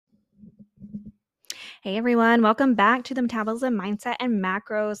Hey everyone, welcome back to the Metabolism, Mindset, and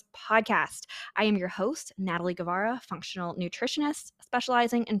Macros podcast. I am your host, Natalie Guevara, functional nutritionist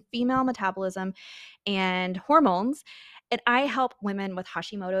specializing in female metabolism and hormones. And I help women with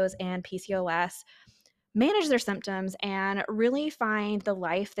Hashimoto's and PCOS manage their symptoms and really find the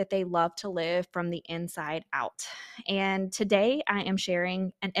life that they love to live from the inside out. And today I am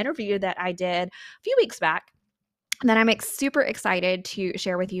sharing an interview that I did a few weeks back that I'm super excited to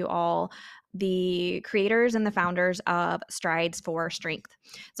share with you all, the creators and the founders of Strides for Strength.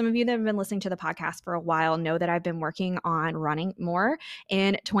 Some of you that have been listening to the podcast for a while know that I've been working on running more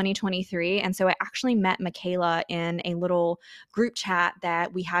in 2023. And so I actually met Michaela in a little group chat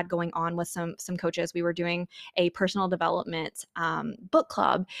that we had going on with some coaches. We were doing a personal development book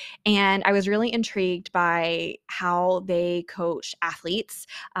club. And I was really intrigued by how they coach athletes,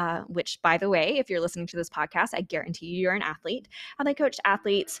 which, by the way, if you're listening to this podcast, I guarantee you're an athlete, how they coach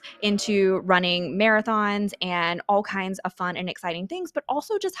athletes into running marathons and all kinds of fun and exciting things, but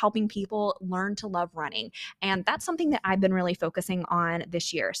also just helping people learn to love running. And that's something that I've been really focusing on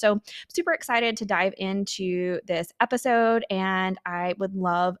this year. So super excited to dive into this episode, and I would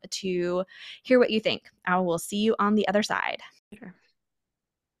love to hear what you think. I will see you on the other side.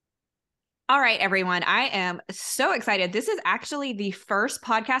 All right, everyone. I am so excited. This is actually the first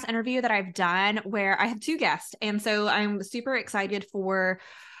podcast interview that I've done where I have two guests. And so I'm super excited for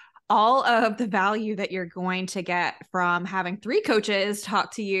all of the value that you're going to get from having three coaches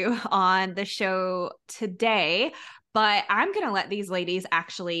talk to you on the show today. But I'm going to let these ladies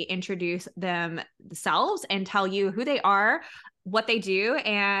actually introduce themselves and tell you who they are, what they do,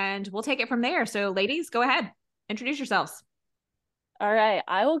 and we'll take it from there. So ladies, go ahead, introduce yourselves. All right,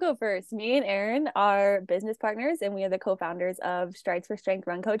 I will go first. Me and Erin are business partners, and we are the co-founders of Strides for Strength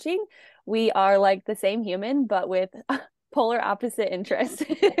Run Coaching. We are like the same human, but with polar opposite interests.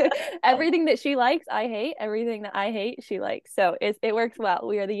 Everything that she likes, I hate. Everything that I hate, she likes. So it works well.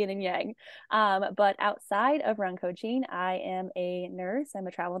 We are the yin and yang. But outside of run coaching, I am a nurse. I'm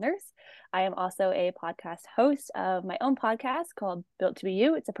a travel nurse. I am also a podcast host of my own podcast called Built to Be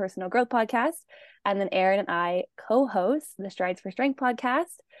You. It's a personal growth podcast. And then Erin and I co-host the Strides for Strength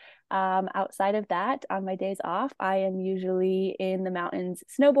podcast. Outside of that, on my days off, I am usually in the mountains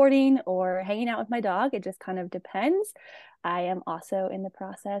snowboarding or hanging out with my dog. It just kind of depends. I am also in the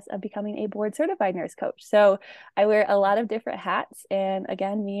process of becoming a board certified nurse coach. So I wear a lot of different hats. And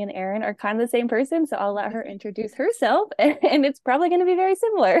again, me and Erin are kind of the same person. So I'll let her introduce herself, and it's probably going to be very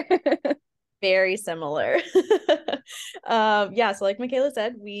similar. Very similar. So like Michaela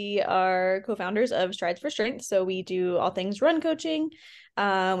said, we are co-founders of Strides for Strength. So we do all things run coaching.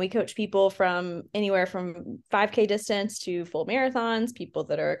 We coach people from anywhere from 5K distance to full marathons, people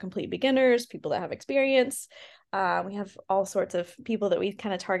that are complete beginners, people that have experience. We have all sorts of people that we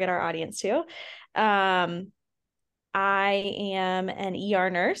kind of target our audience to. I am an ER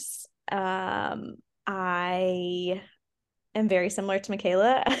nurse. I am very similar to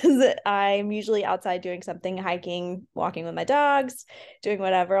Michaela, as I'm usually outside doing something, hiking, walking with my dogs, doing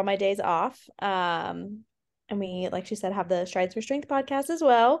whatever on my days off. And we, like she said, have the Strides for Strength podcast as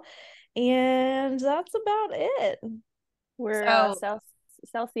well. And that's about it. We're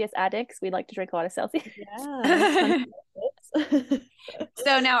Celsius addicts. We like to drink a lot of Celsius. Yeah.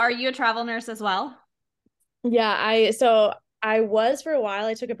 So now, are you a travel nurse as well? Yeah, I was for a while.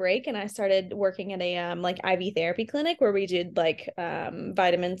 I took a break and I started working at a like IV therapy clinic where we did like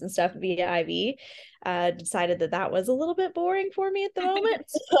vitamins and stuff via IV. Decided that was a little bit boring for me at the moment.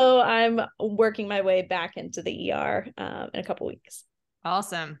 So I'm working my way back into the ER in a couple weeks.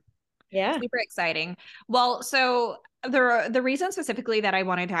 Awesome. Yeah. Super exciting. Well, so the reason specifically that I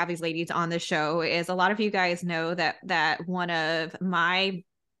wanted to have these ladies on the show is a lot of you guys know that one of my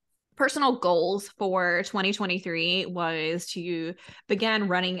personal goals for 2023 was to begin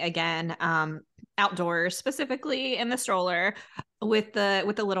running again, outdoors, specifically in the stroller with the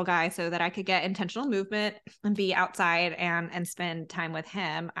little guy, so that I could get intentional movement and be outside and spend time with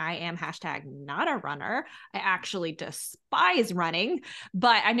him. I am #not a runner. I actually despise running,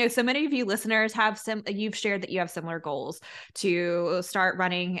 but I know so many of you listeners you've shared that you have similar goals to start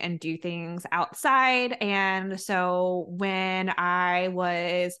running and do things outside. And so when I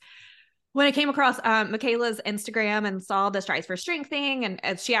came across Michaela's Instagram and saw the Strides for Strength thing,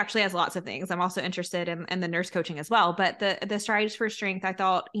 and she actually has lots of things. I'm also interested in the nurse coaching as well. But the Strides for Strength, I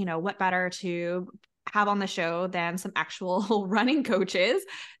thought, what better to have on the show than some actual running coaches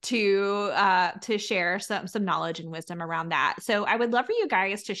to share some knowledge and wisdom around that. So I would love for you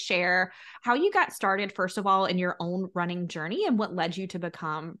guys to share how you got started, first of all, in your own running journey and what led you to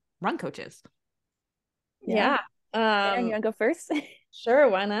become run coaches. Yeah. Erin, you want to go first? Sure,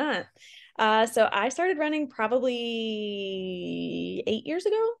 why not? So I started running probably 8 years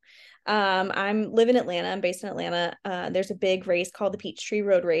ago. I'm live in Atlanta. I'm based in Atlanta. There's a big race called the Peachtree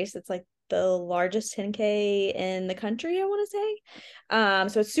Road Race. It's like the largest 10K in the country, I want to say.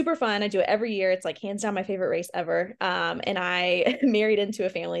 So it's super fun. I do it every year. It's like hands down my favorite race ever. And I married into a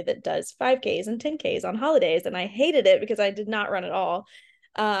family that does 5Ks and 10Ks on holidays, and I hated it because I did not run at all.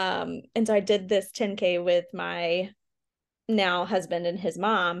 And so I did this 10K with my now husband and his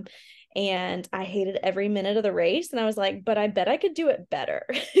mom, and I hated every minute of the race, and I was like, but I bet I could do it better.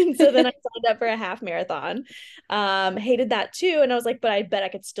 And so then I signed up for a half marathon. Hated that too, and I was like, but I bet I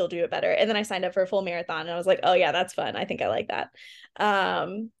could still do it better. And then I signed up for a full marathon, and I was like, oh yeah, that's fun, I think I like that.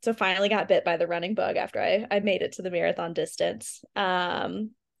 So finally got bit by the running bug after I made it to the marathon distance.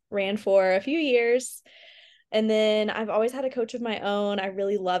 Ran for a few years, and then I've always had a coach of my own. I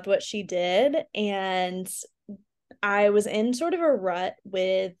really loved what she did, and I was in sort of a rut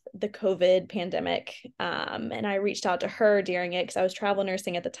with the COVID pandemic. And I reached out to her during it because I was travel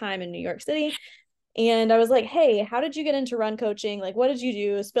nursing at the time in New York City. And I was like, hey, how did you get into run coaching? Like, what did you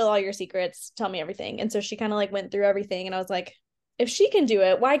do? Spill all your secrets. Tell me everything. And so she kind of like went through everything. And I was like, if she can do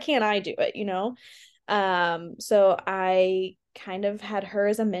it, why can't I do it? So I kind of had her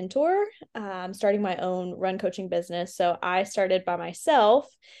as a mentor, starting my own run coaching business. So I started by myself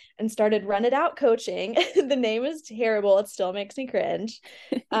and started Run It Out Coaching. The name is terrible. It still makes me cringe.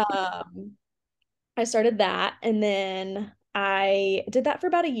 I started that, and then I did that for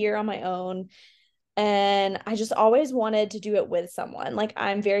about a year on my own. And I just always wanted to do it with someone. Like,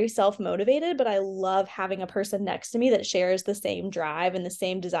 I'm very self-motivated, but I love having a person next to me that shares the same drive and the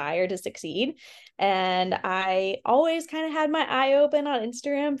same desire to succeed. And I always kind of had my eye open on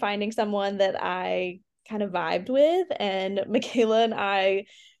Instagram, finding someone that I kind of vibed with. And Michaela and I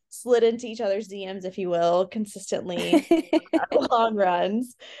slid into each other's DMs, if you will, consistently long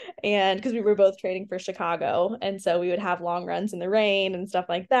runs. And because we were both training for Chicago, and so we would have long runs in the rain and stuff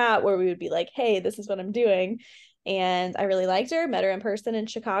like that, where we would be like, hey, this is what I'm doing. And I really liked her, met her in person in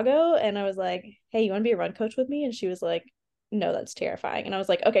Chicago, and I was like, hey, you want to be a run coach with me? And she was like, no, that's terrifying. And I was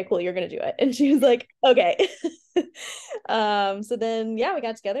like, okay, cool, you're gonna do it. And she was like, okay. So then yeah, we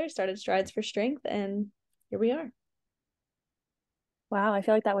got together, started Strides for Strength, and here we are. Wow, I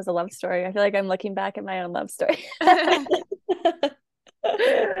feel like that was a love story. I feel like I'm looking back at my own love story.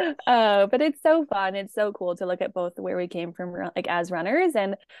 But it's so fun. It's so cool to look at both where we came from, like as runners.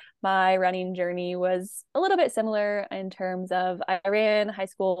 And my running journey was a little bit similar in terms of I ran high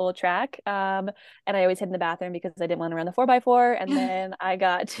school track, and I always hid in the bathroom because I didn't want to run the 4x4. And then I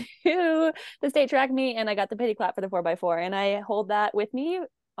got to the state track meet and I got the pity clap for the 4x4, and I hold that with me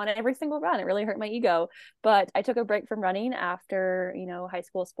on every single run. It really hurt my ego, but I took a break from running after, high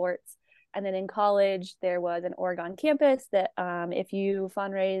school sports. And then in college, there was an Oregon campus that if you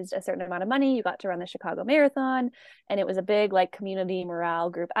fundraised a certain amount of money, you got to run the Chicago Marathon. And it was a big like community morale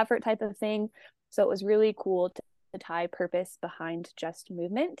group effort type of thing. So it was really cool to tie purpose behind just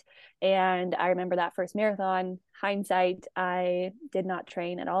movement. And I remember that first marathon, hindsight, I did not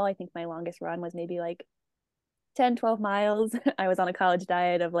train at all. I think my longest run was maybe like 10, 12 miles. I was on a college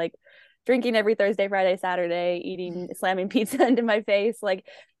diet of like drinking every Thursday, Friday, Saturday, eating, slamming pizza into my face. Like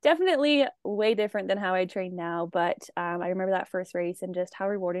definitely way different than how I train now. But I remember that first race and just how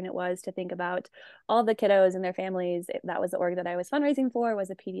rewarding it was to think about all the kiddos and their families. That was the org that I was fundraising for, was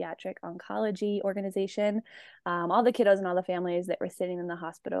a pediatric oncology organization. All the kiddos and all the families that were sitting in the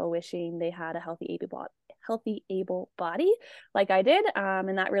hospital wishing they had a healthy, able body like I did.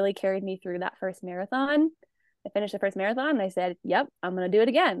 And that really carried me through that first marathon. I finished the first marathon and I said, yep, I'm going to do it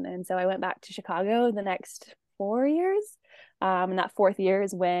again. And so I went back to Chicago the next 4 years. And that fourth year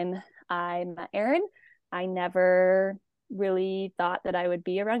is when I met Erin. I never really thought that I would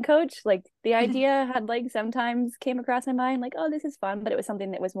be a run coach. Like the idea had like sometimes came across my mind like, oh, this is fun, but it was something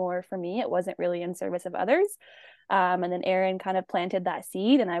that was more for me. It wasn't really in service of others. And then Erin kind of planted that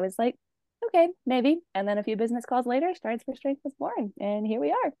seed and I was like, okay, maybe. And then a few business calls later, Strides for Strength was born, and here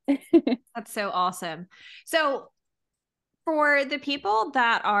we are. That's so awesome. So for the people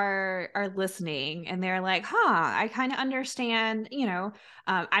that are listening and they're like, I kind of understand,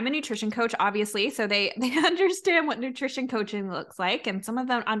 I'm a nutrition coach, obviously. So they understand what nutrition coaching looks like. And some of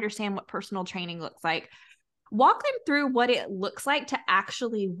them understand what personal training looks like. Walk them through what it looks like to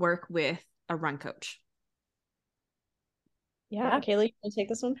actually work with a run coach. Yeah, Michaela, you want to take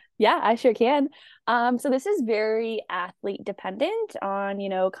this one? Yeah, I sure can. So this is very athlete dependent on,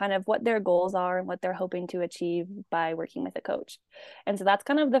 kind of what their goals are and what they're hoping to achieve by working with a coach. And so that's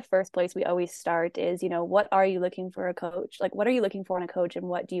kind of the first place we always start is, what are you looking for a coach? Like, what are you looking for in a coach and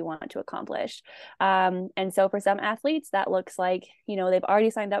what do you want to accomplish? And so for some athletes, that looks like, they've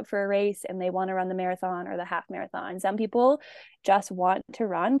already signed up for a race and they want to run the marathon or the half marathon. Some people just want to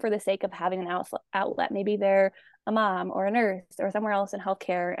run for the sake of having an outlet. Maybe they're a mom or a nurse or somewhere else in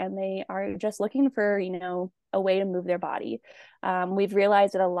healthcare, and they are just looking for, a way to move their body. We've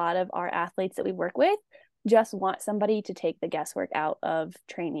realized that a lot of our athletes that we work with just want somebody to take the guesswork out of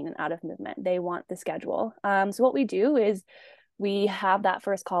training and out of movement. They want the schedule. So what we do is we have that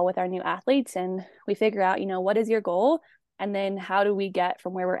first call with our new athletes and we figure out, what is your goal? And then how do we get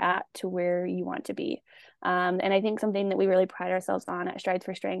from where we're at to where you want to be? And I think something that we really pride ourselves on at Strides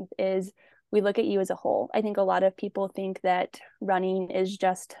for Strength is we look at you as a whole. I think a lot of people think that running is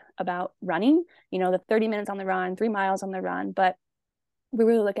just about running, the 30 minutes on the run, 3 miles on the run, but we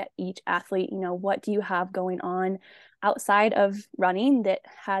really look at each athlete, what do you have going on outside of running that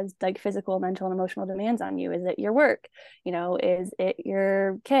has like physical, mental, and emotional demands on you? Is it your work? Is it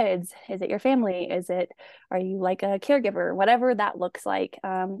your kids? Is it your family? Are you like a caregiver? Whatever that looks like.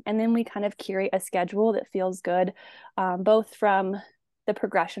 And then we kind of curate a schedule that feels good, both from the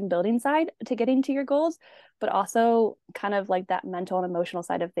progression building side to getting to your goals, but also kind of like that mental and emotional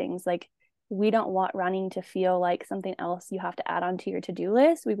side of things. Like, we don't want running to feel like something else you have to add onto your to-do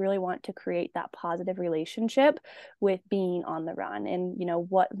list. We really want to create that positive relationship with being on the run and,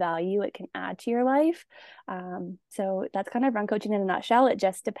 what value it can add to your life. So that's kind of run coaching in a nutshell. It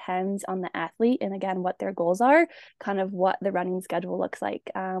just depends on the athlete and again, what their goals are, kind of what the running schedule looks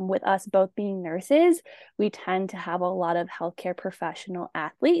like. With us both being nurses, we tend to have a lot of healthcare professional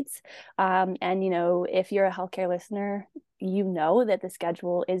athletes. And, if you're a healthcare listener, that the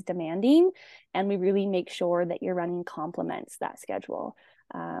schedule is demanding and we really make sure that your running complements that schedule.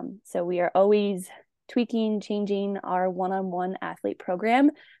 So we are always tweaking, changing our one-on-one athlete program.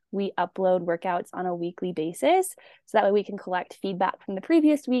 We upload workouts on a weekly basis so that way we can collect feedback from the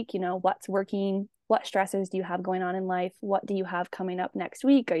previous week, what's working, what stressors do you have going on in life, what do you have coming up next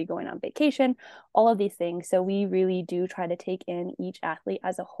week, are you going on vacation, all of these things. So we really do try to take in each athlete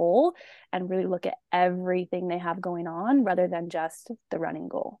as a whole and really look at everything they have going on rather than just the running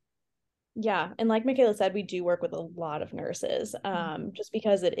goal. Yeah, and like Michaela said, we do work with a lot of nurses, just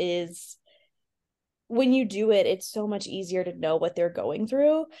because it is, when you do it, it's so much easier to know what they're going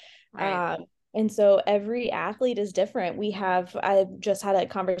through. Right. And so every athlete is different. I just had a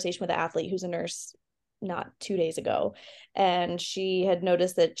conversation with an athlete who's a nurse not 2 days ago, and she had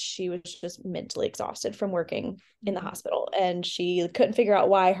noticed that she was just mentally exhausted from working in the hospital, and she couldn't figure out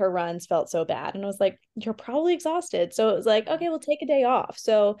why her runs felt so bad. And I was like, you're probably exhausted. So it was like, okay, we'll take a day off.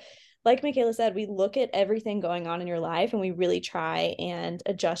 So like Michaela said, we look at everything going on in your life and we really try and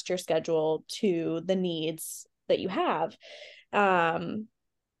adjust your schedule to the needs that you have. And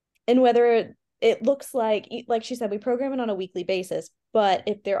whether it looks like she said, we program it on a weekly basis, but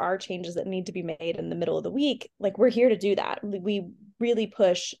if there are changes that need to be made in the middle of the week, like, we're here to do that. We really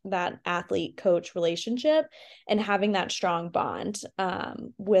push that athlete coach relationship and having that strong bond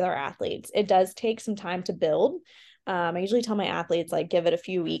with our athletes. It does take some time to build. I usually tell my athletes, like, give it a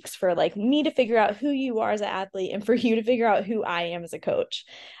few weeks for like me to figure out who you are as an athlete and for you to figure out who I am as a coach.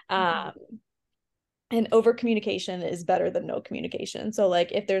 And over communication is better than no communication. So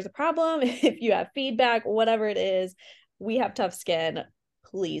like, if there's a problem, if you have feedback, whatever it is, we have tough skin,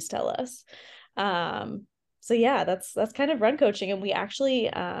 please tell us. So yeah, that's kind of run coaching. And we actually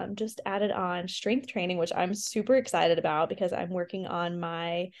just added on strength training, which I'm super excited about because I'm working on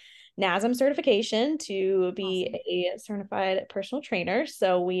my NASM certification to be a certified personal trainer.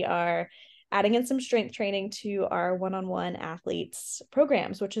 So we are adding in some strength training to our one-on-one athletes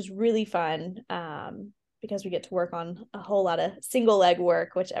programs, which is really fun because we get to work on a whole lot of single leg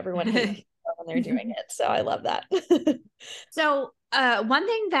work, which everyone hates when they're doing it. So I love that. So one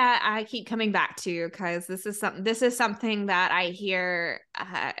thing that I keep coming back to, because this is something that I hear,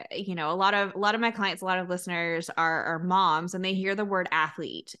 a lot of my clients, a lot of listeners are moms, and they hear the word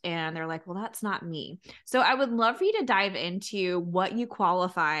athlete and they're like, well, that's not me. So I would love for you to dive into what you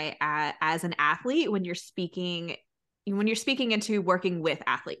qualify as an athlete when you're speaking into working with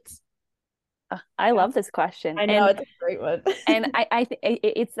athletes. I love this question. I know, it's a great one. And I think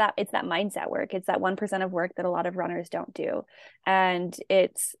it's that mindset work. It's that 1% of work that a lot of runners don't do. And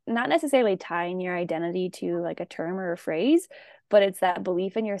it's not necessarily tying your identity to like a term or a phrase, but it's that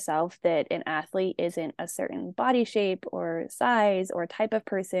belief in yourself that an athlete isn't a certain body shape or size or type of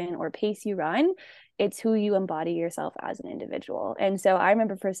person or pace you run. It's who you embody yourself as an individual. And so I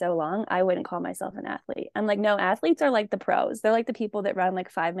remember for so long, I wouldn't call myself an athlete. I'm like, no, athletes are like the pros. They're like the people that run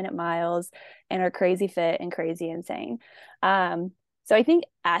like 5-minute miles and are crazy fit and crazy insane. So I think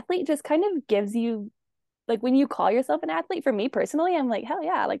athlete just kind of gives you, like, when you call yourself an athlete, for me personally, I'm like, hell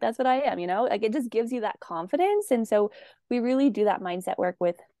yeah, like that's what I am, like it just gives you that confidence. And so we really do that mindset work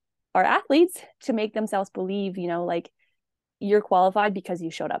with our athletes to make themselves believe, like you're qualified because you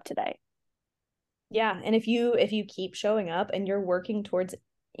showed up today. Yeah. And if you keep showing up and you're working towards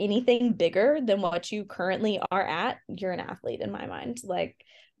anything bigger than what you currently are at, you're an athlete in my mind. Like,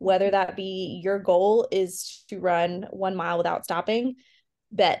 whether that be your goal is to run 1 mile without stopping,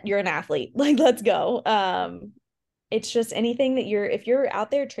 bet you're an athlete. Like, let's go. It's just anything that if you're out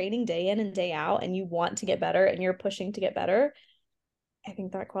there training day in and day out and you want to get better and you're pushing to get better, I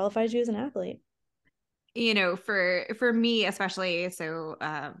think that qualifies you as an athlete. For me especially, so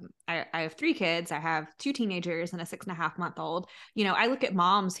I have 3 kids. I have 2 teenagers and a 6.5-month-old. I look at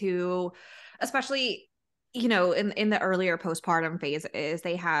moms who, especially in the earlier postpartum phases,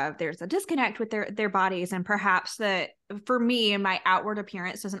 there's a disconnect with their bodies, and perhaps that for me, my outward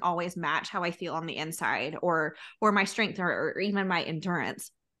appearance doesn't always match how I feel on the inside, or my strength, or even my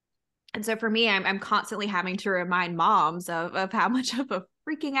endurance. And so for me, I'm constantly having to remind moms of how much of a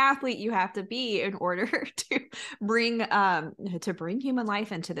freaking athlete you have to be in order to bring human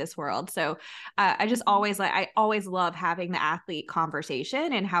life into this world. So I always love having the athlete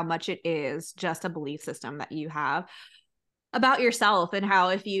conversation, and how much it is just a belief system that you have about yourself, and how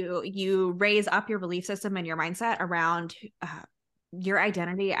if you raise up your belief system and your mindset around your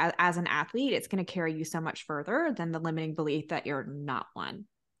identity as an athlete, it's going to carry you so much further than the limiting belief that you're not one.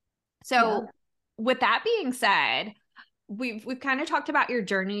 So with that being said, we've kind of talked about your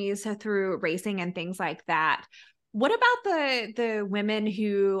journeys through racing and things like that. What about the women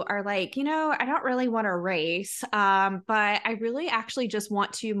who are like, I don't really want to race, but I really actually just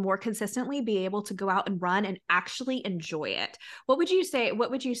want to more consistently be able to go out and run and actually enjoy it? What would you say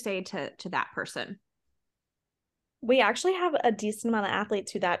to that person? We actually have a decent amount of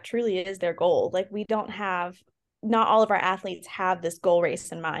athletes who that truly is their goal. Like, not all of our athletes have this goal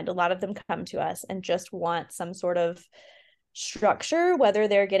race in mind. A lot of them come to us and just want some sort of structure, whether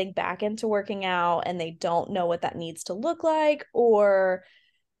they're getting back into working out and they don't know what that needs to look like, or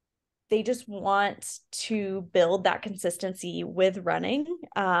they just want to build that consistency with running.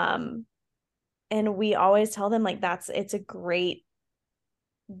 And we always tell them, like, it's a great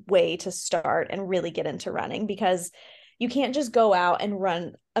way to start and really get into running, because you can't just go out and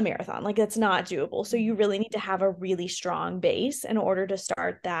run a marathon. Like, that's not doable. So you really need to have a really strong base in order to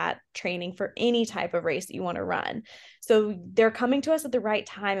start that training for any type of race that you want to run. So they're coming to us at the right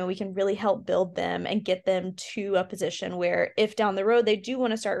time, and we can really help build them and get them to a position where, if down the road they do want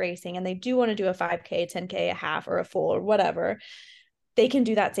to start racing and they do want to do a 5K, 10K, a half, or a full, or whatever, they can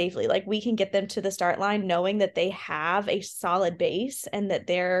do that safely. Like, we can get them to the start line knowing that they have a solid base and that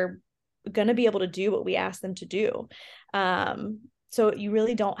they're going to be able to do what we ask them to do. So you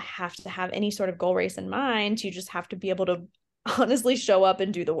really don't have to have any sort of goal race in mind. You just have to be able to honestly show up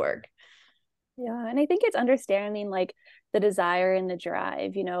and do the work. Yeah. And I think it's understanding like the desire and the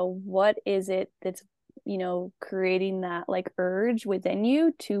drive, what is it that's, creating that like urge within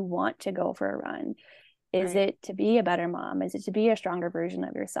you to want to go for a run? Is it to be a better mom? Is it to be a stronger version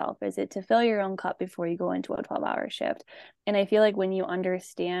of yourself? Is it to fill your own cup before you go into a 12-hour shift? And I feel like when you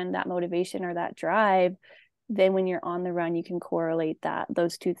understand that motivation or that drive, then when you're on the run, you can correlate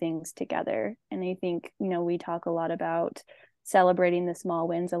those two things together. And I think, we talk a lot about celebrating the small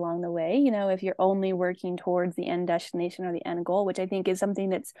wins along the way. If you're only working towards the end destination or the end goal, which I think is something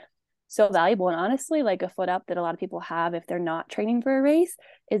that's so valuable, and honestly like a foot up that a lot of people have if they're not training for a race,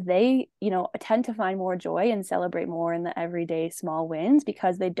 is they tend to find more joy and celebrate more in the everyday small wins,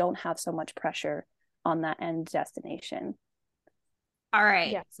 because they don't have so much pressure on that end destination. All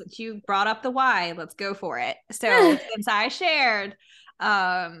right, since you brought up the why, let's go for it. So since I shared,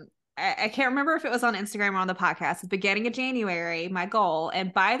 I can't remember if it was on Instagram or on the podcast, at the beginning of January, my goal,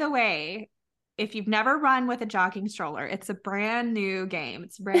 and by the way, if you've never run with a jogging stroller, it's a brand new game.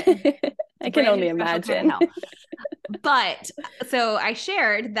 I can only imagine. But so I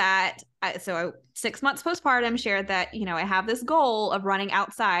shared that. So 6 months postpartum, shared that, I have this goal of running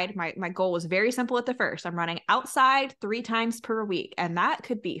outside. My goal was very simple at the first. I'm running outside 3 times per week. And that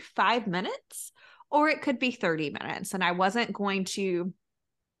could be 5 minutes or it could be 30 minutes. And I wasn't going to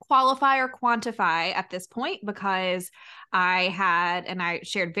qualify or quantify at this point, because I had, and I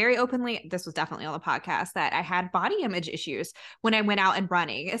shared very openly, this was definitely on the podcast, that I had body image issues when I went out and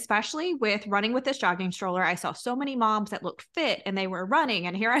running, especially with running with this jogging stroller. I saw so many moms that looked fit and they were running,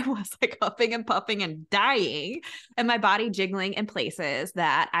 and here I was like huffing and puffing and dying, and my body jiggling in places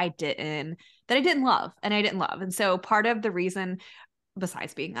that I didn't love. And so part of the reason,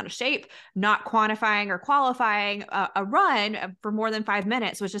 besides being out of shape, not quantifying or qualifying a run for more than 5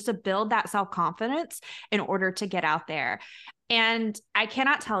 minutes, was just to build that self-confidence in order to get out there. And I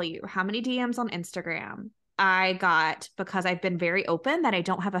cannot tell you how many DMs on Instagram I got, because I've been very open that I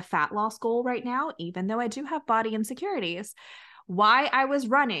don't have a fat loss goal right now, even though I do have body insecurities, why I was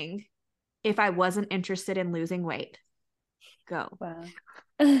running if I wasn't interested in losing weight. Go. Wow.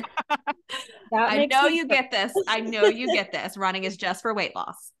 I know you get this. I know you get this. Running is just for weight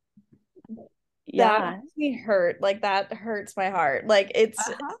loss. Yeah. That makes me hurt. Like, that hurts my heart. Like, there's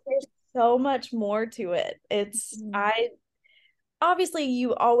so much more to it. Obviously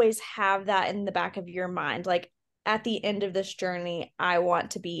you always have that in the back of your mind. Like, at the end of this journey, I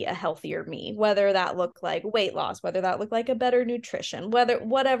want to be a healthier me, whether that look like weight loss, whether that look like a better nutrition,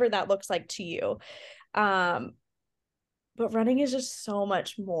 whatever that looks like to you. But running is just so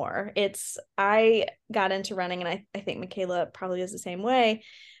much more. I got into running, and I think Michaela probably is the same way.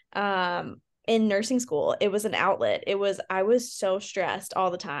 In nursing school, it was an outlet. I was so stressed all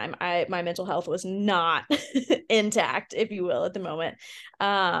the time. My mental health was not intact, if you will, at the moment.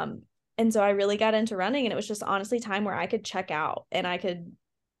 And so I really got into running, and it was just honestly time where I could check out and I could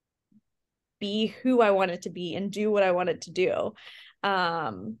be who I wanted to be and do what I wanted to do.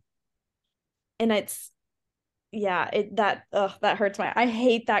 And that hurts I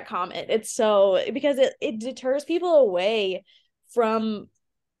hate that comment. It's so, because it deters people away from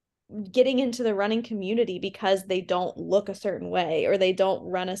getting into the running community because they don't look a certain way or they don't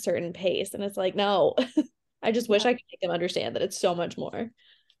run a certain pace. And it's like, no, I just wish I could make them understand that it's so much more.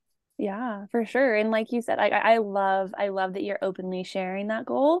 Yeah, for sure. And like you said, I love that you're openly sharing that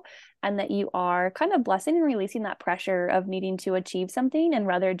goal, and that you are kind of blessing and releasing that pressure of needing to achieve something, and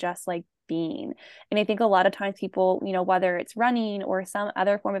rather just like being. And I think a lot of times people, whether it's running or some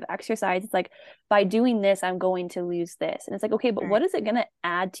other form of exercise, it's like, by doing this, I'm going to lose this. And it's like, okay, but what is it going to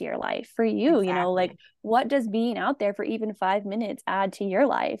add to your life for you? Exactly. Like, what does being out there for even 5 minutes add to your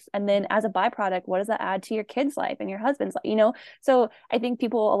life? And then as a byproduct, what does that add to your kid's life and your husband's life? So I think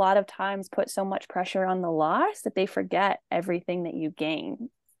people a lot of times put so much pressure on the loss that they forget everything that you gain.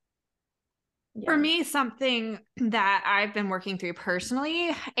 For me, something that I've been working through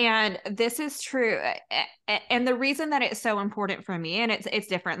personally, and this is true, and the reason that it's so important for me, and it's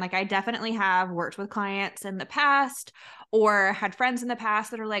different. Like, I definitely have worked with clients in the past, or had friends in the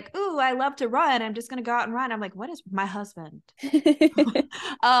past that are like, "Ooh, I love to run. I'm just going to go out and run." I'm like, "What is my husband?"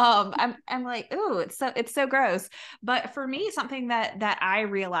 I'm like, "Ooh, it's so gross." But for me, something that I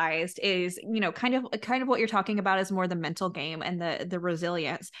realized is, kind of what you're talking about is more the mental game and the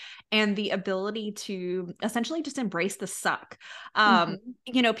resilience and the ability to essentially just embrace the suck.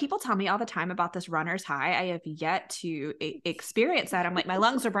 People tell me all the time about this runner's high. I have yet to experience that. I'm like, my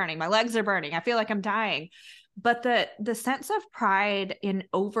lungs are burning, my legs are burning, I feel like I'm dying. But the sense of pride in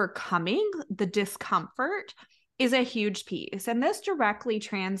overcoming the discomfort is a huge piece. And this directly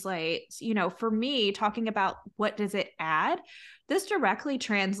translates, for me, talking about what does it add, this directly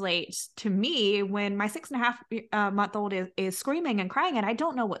translates to me when my 6.5 month old is screaming and crying and I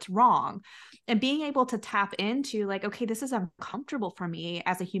don't know what's wrong. And being able to tap into like, okay, this is uncomfortable for me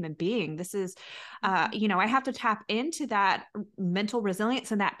as a human being. This is, I have to tap into that mental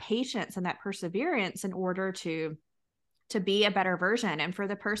resilience and that patience and that perseverance in order to be a better version. And for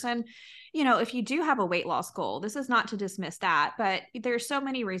the person, if you do have a weight loss goal, this is not to dismiss that, but there's so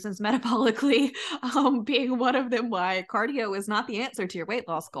many reasons metabolically, being one of them, why cardio is not the answer to your weight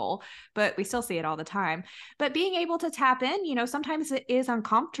loss goal, but we still see it all the time. But being able to tap in, sometimes it is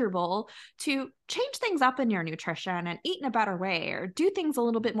uncomfortable to change things up in your nutrition and eat in a better way or do things a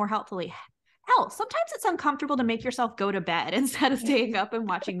little bit more healthily. Hell, sometimes it's uncomfortable to make yourself go to bed instead of staying up and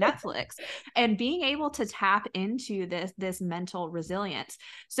watching Netflix, and being able to tap into this mental resilience.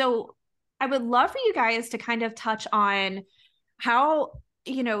 So I would love for you guys to kind of touch on how,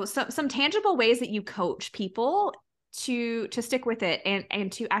 some tangible ways that you coach people to stick with it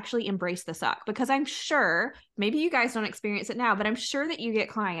and to actually embrace the suck, because I'm sure maybe you guys don't experience it now, but I'm sure that you get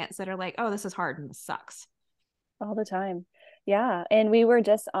clients that are like, oh, this is hard and this sucks. All the time. Yeah. And we were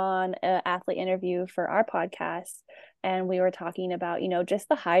just on an athlete interview for our podcast and we were talking about, just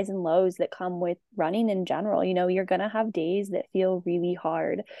the highs and lows that come with running in general. You're going to have days that feel really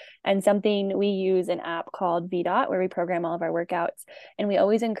hard. And something, we use an app called VDOT where we program all of our workouts. And we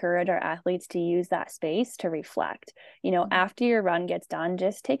always encourage our athletes to use that space to reflect. After your run gets done,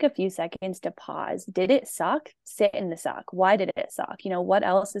 just take a few seconds to pause. Did it suck? Sit in the suck. Why did it suck? What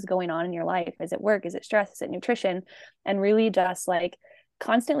else is going on in your life? Is it work? Is it stress? Is it nutrition? And really just like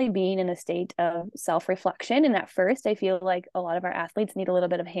constantly being in a state of self-reflection. And at first, I feel like a lot of our athletes need a little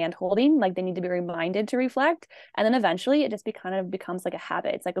bit of hand holding, like they need to be reminded to reflect. And then eventually it just kind of becomes like a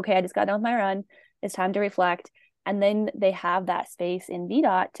habit. It's like, okay, I just got done with my run. It's time to reflect. And then they have that space in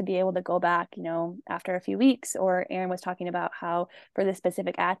VDOT to be able to go back, after a few weeks. Or Erin was talking about how for this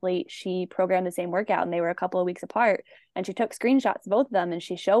specific athlete, she programmed the same workout and they were a couple of weeks apart. And she took screenshots of both of them and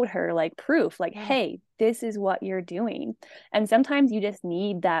she showed her like proof, like, hey, this is what you're doing. And sometimes you just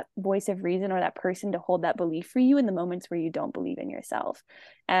need that voice of reason or that person to hold that belief for you in the moments where you don't believe in yourself.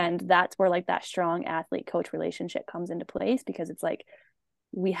 And that's where like that strong athlete coach relationship comes into place, because it's like,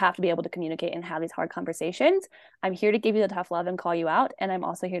 we have to be able to communicate and have these hard conversations. I'm here to give you the tough love and call you out. And I'm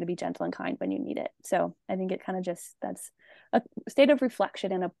also here to be gentle and kind when you need it. So I think it kind of just, that's a state of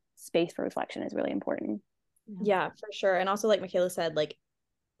reflection, and a space for reflection is really important. Yeah, for sure. And also, like Michaela said, like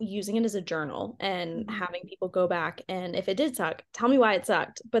using it as a journal and having people go back, and if it did suck, tell me why it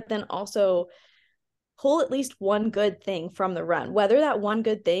sucked, but then also pull at least one good thing from the run, whether that one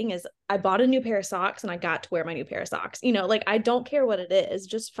good thing is I bought a new pair of socks and I got to wear my new pair of socks, like I don't care what it is,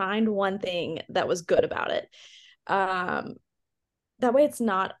 just find one thing that was good about it. That way it's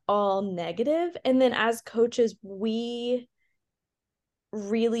not all negative. And then as coaches, we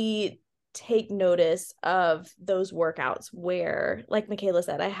really take notice of those workouts where, like Michaela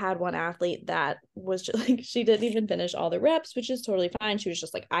said, I had one athlete that was just like, she didn't even finish all the reps, which is totally fine. She was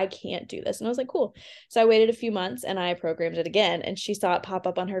just like, I can't do this. And I was like, cool. So I waited a few months and I programmed it again, and she saw it pop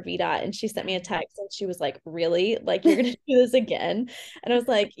up on her VDOT and she sent me a text and she was like, really? Like, you're going to do this again? And I was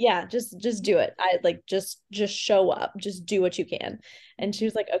like, yeah, just do it. I like, just show up, just do what you can. And she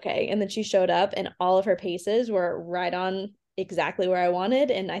was like, okay. And then she showed up and all of her paces were right on exactly where I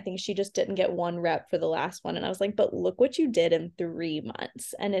wanted. And I think she just didn't get one rep for the last one. And I was like, but look what you did in 3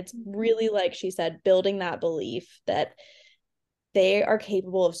 months. And it's really, like she said, building that belief that they are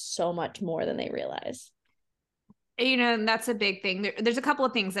capable of so much more than they realize. And that's a big thing. There's a couple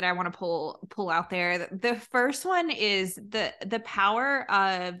of things that I want to pull out there. The first one is the power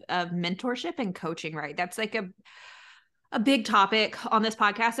of mentorship and coaching, right? That's like a big topic on this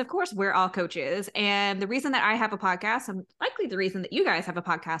podcast. Of course, we're all coaches. And the reason that I have a podcast, and likely the reason that you guys have a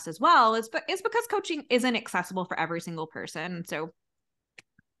podcast as well, is because coaching isn't accessible for every single person. So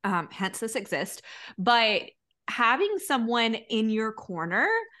hence this exists. But having someone in your corner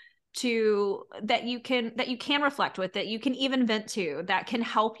that you can reflect with, that you can even vent to, that can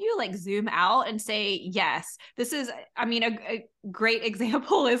help you like zoom out and say, yes, this is, I mean, a great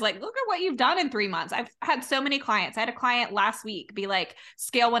example is like, look at what you've done in 3 months. I've had so many clients. I had a client last week be like,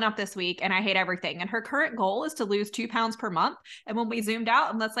 scale went up this week and I hate everything. And her current goal is to lose 2 pounds per month. And when we zoomed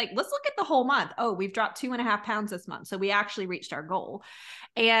out and let's look at the whole month. Oh, we've dropped 2.5 pounds this month. So we actually reached our goal.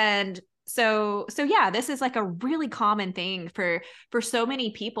 And so yeah, this is like a really common thing for so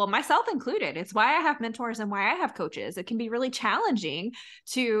many people, myself included. It's why I have mentors and why I have coaches. It can be really challenging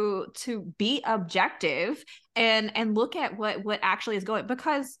to be objective and look at what actually is going,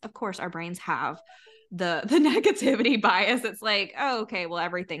 because of course our brains have the negativity bias. It's like, oh, okay, well,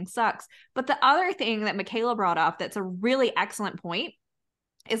 everything sucks. But the other thing that Michaela brought up that's a really excellent point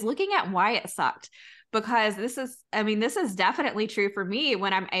is looking at why it sucked. Because this is definitely true for me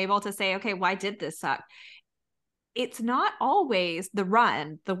when I'm able to say, okay, why did this suck? It's not always the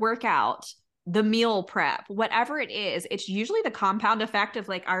run, the workout, the meal prep, whatever it is. It's usually the compound effect of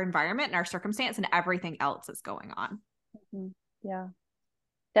like our environment and our circumstance and everything else that's going on. Yeah.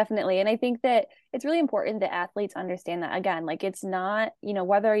 Definitely. And I think that it's really important that athletes understand that, again, like it's not,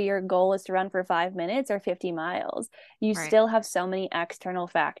 whether your goal is to run for 5 minutes or 50 miles, you still have so many external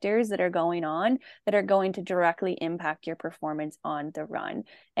factors that are going on that are going to directly impact your performance on the run.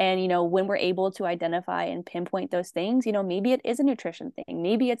 And, when we're able to identify and pinpoint those things, maybe it is a nutrition thing,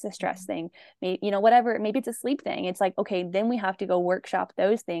 maybe it's a stress thing, maybe, whatever, maybe it's a sleep thing. It's like, okay, then we have to go workshop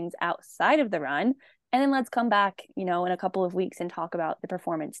those things outside of the run. And then let's come back, in a couple of weeks and talk about the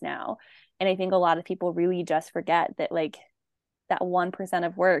performance now. And I think a lot of people really just forget that like that 1%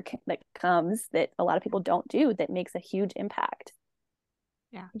 of work that comes that a lot of people don't do that makes a huge impact.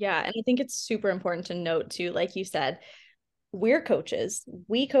 Yeah. Yeah. And I think it's super important to note too, like you said, we're coaches.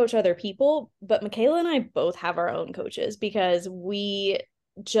 We coach other people, but Michaela and I both have our own coaches because we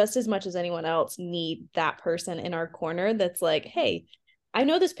just as much as anyone else need that person in our corner that's like, hey, I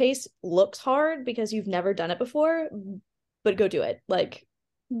know this pace looks hard because you've never done it before, but go do it. Like,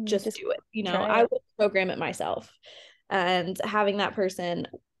 just do it. You know, I would program it myself. And having that person,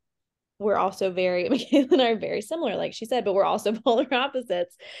 we're also very, Michaela and I are very similar, like she said, but we're also polar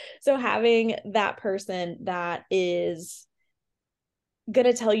opposites. So having that person that is going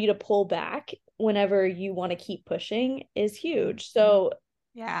to tell you to pull back whenever you want to keep pushing is huge. So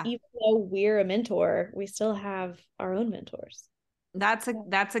yeah, even though we're a mentor, we still have our own mentors. That's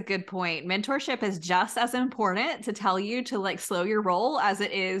a good point. Mentorship is just as important to tell you to like slow your roll as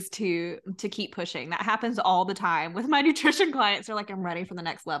it is to keep pushing. That happens all the time with my nutrition clients. They're like, I'm ready for the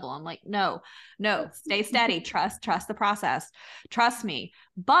next level. I'm like, no, stay steady. Trust the process. Trust me.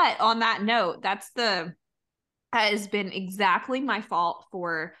 But on that note, that has been exactly my fault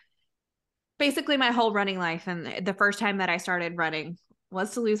for basically my whole running life. And the first time that I started running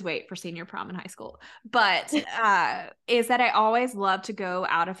was to lose weight for senior prom in high school. But is that I always love to go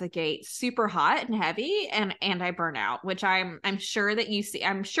out of the gate super hot and heavy, and I burn out, which I'm sure that you see.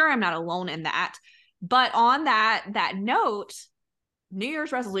 I'm sure I'm not alone in that. But on that note, New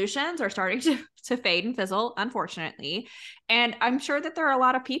Year's resolutions are starting to fade and fizzle, unfortunately. And I'm sure that there are a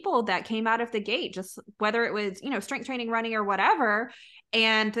lot of people that came out of the gate, just whether it was, strength training, running, or whatever.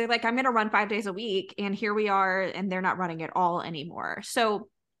 And they're like, I'm going to run 5 days a week. And here we are, and they're not running at all anymore. So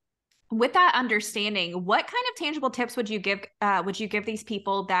with that understanding, what kind of tangible tips would you give these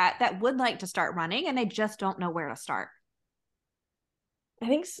people that would like to start running and they just don't know where to start? I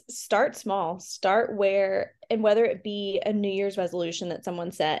think start small, start where, and whether it be a New Year's resolution that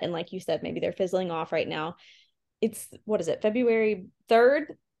someone set, and like you said, maybe they're fizzling off right now. It's, what is it, February 3rd?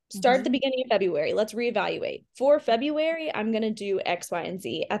 Start at the beginning of February. Let's reevaluate. For February, I'm going to do X, Y, and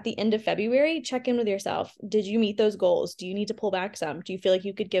Z. At the end of February, check in with yourself. Did you meet those goals? Do you need to pull back some? Do you feel like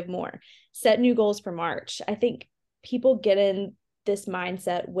you could give more? Set new goals for March. I think people get in this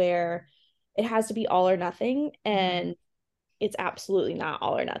mindset where it has to be all or nothing. And it's absolutely not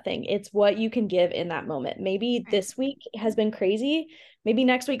all or nothing. It's what you can give in that moment. Maybe this week has been crazy. Maybe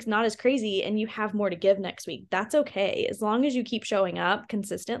next week's not as crazy and you have more to give next week. That's okay. As long as you keep showing up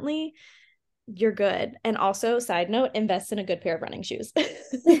consistently, you're good. And also, side note, invest in a good pair of running shoes.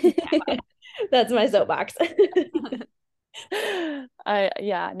 That's my soapbox. I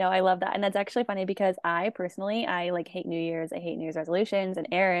love that. And that's actually funny because I personally like hate New Year's. I hate New Year's resolutions, and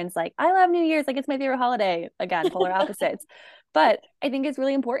Erin's like, I love New Year's, like it's my favorite holiday. Again, polar opposites. But I think it's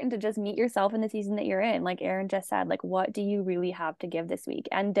really important to just meet yourself in the season that you're in. Like Erin just said, like, what do you really have to give this week?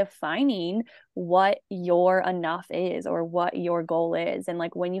 And defining what your enough is or what your goal is. And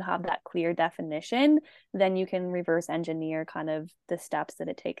like when you have that clear definition, then you can reverse engineer kind of the steps that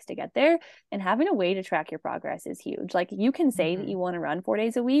it takes to get there. And having a way to track your progress is huge. Like you can say that you want to run 4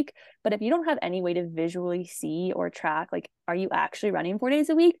 days a week, but if you don't have any way to visually see or track, like, are you actually running 4 days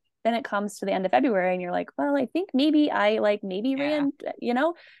a week? Then it comes to the end of February and you're like, well, I think maybe I ran,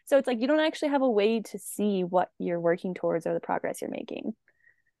 So it's like you don't actually have a way to see what you're working towards or the progress you're making.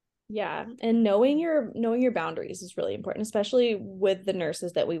 Yeah. And knowing your boundaries is really important, especially with the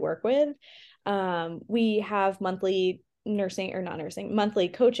nurses that we work with. We have monthly monthly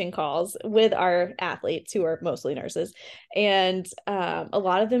coaching calls with our athletes who are mostly nurses. And a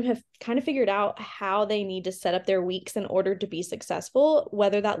lot of them have kind of figured out how they need to set up their weeks in order to be successful,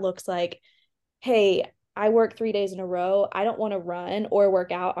 whether that looks like, hey, I work 3 days in a row. I don't want to run or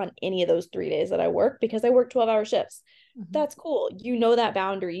work out on any of those 3 days that I work because I work 12-hour shifts. That's cool. You know that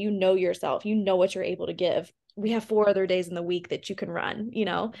boundary, you know yourself, you know what you're able to give. We have 4 other days in the week that you can run,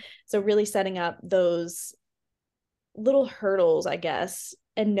 So really setting up those little hurdles, I guess,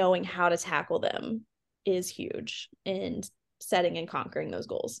 and knowing how to tackle them is huge in setting and conquering those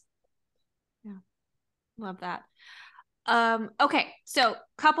goals. Yeah. Love that. Okay. So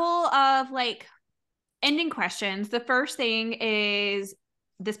couple of like ending questions. The first thing is,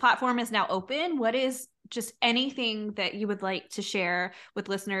 this platform is now open. What is just anything that you would like to share with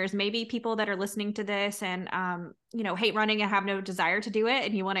listeners, maybe people that are listening to this and, hate running and have no desire to do it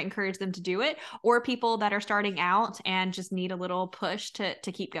and you want to encourage them to do it, or people that are starting out and just need a little push to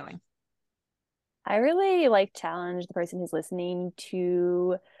keep going? I really challenge the person who's listening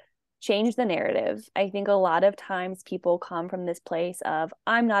to change the narrative. I think a lot of times people come from this place of,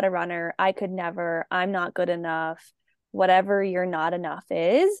 I'm not a runner, I could never, I'm not good enough, whatever your not enough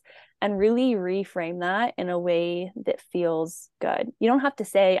is, and really reframe that in a way that feels good. You don't have to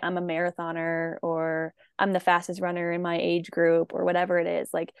say I'm a marathoner or I'm the fastest runner in my age group or whatever it is.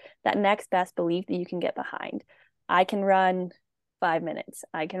 Like that next best belief that you can get behind. I can run 5 minutes.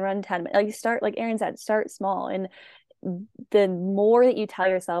 I can run 10 minutes. Like start, like Erin said, start small. And the more that you tell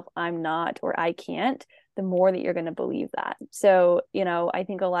yourself I'm not or I can't, the more that you're going to believe that. So, I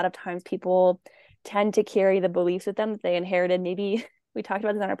think a lot of times people tend to carry the beliefs with them that they inherited. Maybe we talked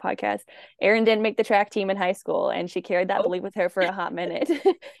about this on our podcast. Erin didn't make the track team in high school, and she carried that belief with her for a hot minute.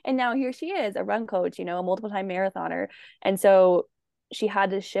 And now here she is, a run coach, a multiple time marathoner. And so she had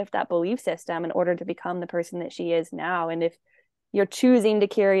to shift that belief system in order to become the person that she is now. And if you're choosing to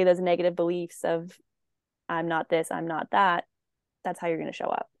carry those negative beliefs of I'm not this, I'm not that, that's how you're going to show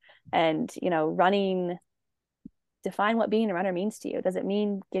up. And, running, define what being a runner means to you. Does it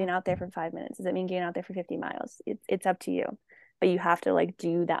mean getting out there for 5 minutes? Does it mean getting out there for 50 miles? It's up to you, but you have to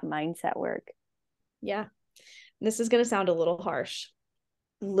do that mindset work. Yeah. This is going to sound a little harsh.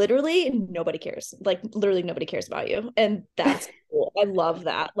 Literally nobody cares. Literally nobody cares about you. And that's cool. I love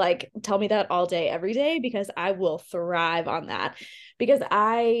that. Tell me that all day, every day, because I will thrive on that. Because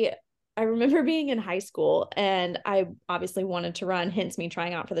I remember being in high school and I obviously wanted to run, hence me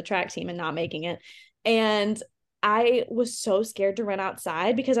trying out for the track team and not making it. And I was so scared to run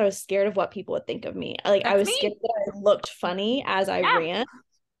outside because I was scared of what people would think of me. I was scared that I looked funny as I ran.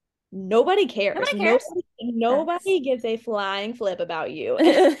 Nobody cares. Nobody gives a flying flip about you.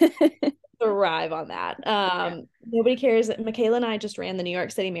 Thrive on that. Nobody cares. Michaela and I just ran the New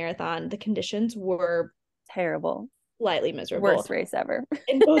York City Marathon. The conditions were terrible. Slightly miserable. Worst race ever.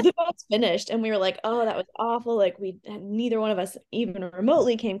 And both of us finished and we were like, oh, that was awful. Neither one of us even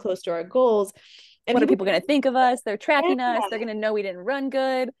remotely came close to our goals. And what are people going to think of us? They're tracking us. They're going to know we didn't run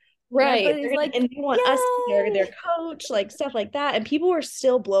good. Right. And they want us to be their coach, stuff like that. And people were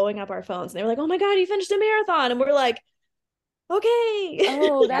still blowing up our phones. And they were like, oh my God, you finished a marathon. And we're like, okay.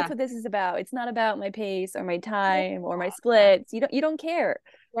 Oh, that's what this is about. It's not about my pace or my time or my splits. You don't care.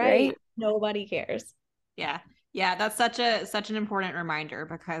 Right? Nobody cares. Yeah. Yeah, that's such an important reminder,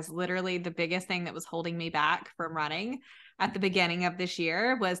 because literally the biggest thing that was holding me back from running at the beginning of this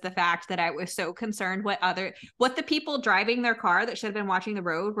year was the fact that I was so concerned what the people driving their car that should have been watching the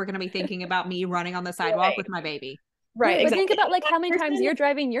road were going to be thinking about me running on the sidewalk with my baby. Right. But exactly. think about how many times you're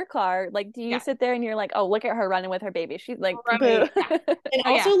driving your car. Do you sit there and you're like, oh, look at her running with her baby. She's like, boo. And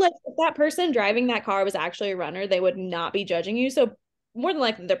also if that person driving that car was actually a runner, they would not be judging you. So more than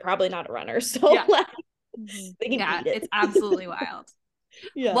likely they're probably not a runner. So they can eat it. It's absolutely wild.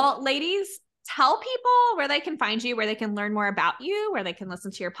 Yeah. Well, ladies, tell people where they can find you, where they can learn more about you, where they can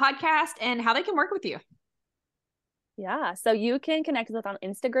listen to your podcast, and how they can work with you. Yeah. So you can connect with us on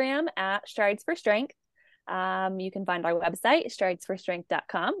Instagram at Strides for Strength. You can find our website,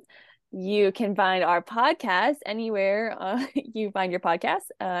 stridesforstrength.com. You can find our podcast anywhere you find your podcast.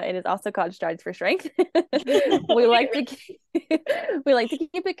 It is also called Strides for Strength. we like to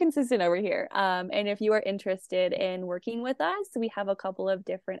keep it consistent over here. And if you are interested in working with us, we have a couple of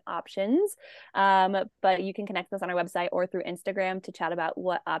different options. But you can connect with us on our website or through Instagram to chat about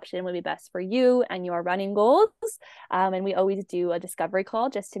what option would be best for you and your running goals. And we always do a discovery call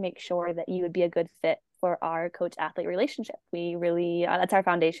just to make sure that you would be a good fit for our coach athlete relationship. We really, that's our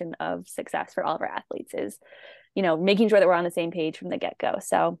foundation of success for all of our athletes, is, making sure that we're on the same page from the get-go.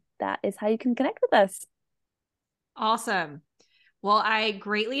 So that is how you can connect with us. Awesome. Well, I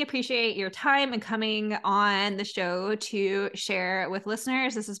greatly appreciate your time and coming on the show to share with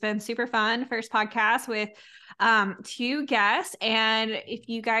listeners. This has been super fun. First podcast with two guests. And if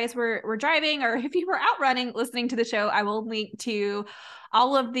you guys were driving, or if you were out running, listening to the show, I will link to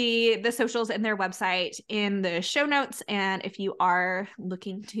all of the socials and their website in the show notes. And if you are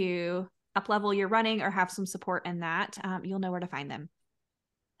looking to up-level your running or have some support in that, you'll know where to find them.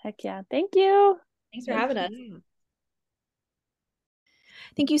 Heck yeah. Thank you. Thanks for having us.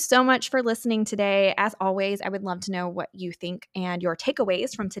 Thank you so much for listening today. As always, I would love to know what you think and your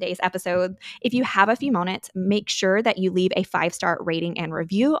takeaways from today's episode. If you have a few moments, make sure that you leave a 5-star rating and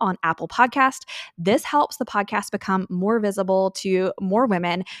review on Apple Podcast. This helps the podcast become more visible to more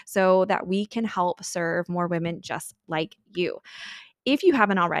women so that we can help serve more women just like you. If you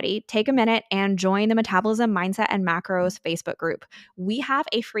haven't already, take a minute and join the Metabolism, Mindset, and Macros Facebook group. We have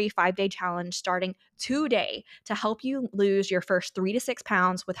a free 5-day challenge starting today to help you lose your first 3 to 6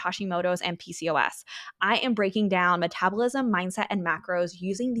 pounds with Hashimoto's and PCOS. I am breaking down metabolism, mindset, and macros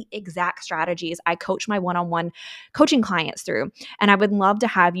using the exact strategies I coach my one-on-one coaching clients through. And I would love to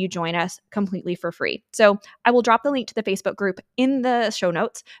have you join us completely for free. So I will drop the link to the Facebook group in the show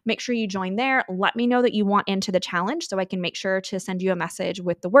notes. Make sure you join there. Let me know that you want into the challenge so I can make sure to send you a message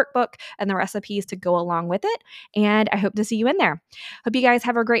with the workbook and the recipes to go along with it. And I hope to see you in there. Hope you guys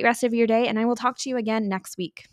have a great rest of your day, and I will talk to you again next week.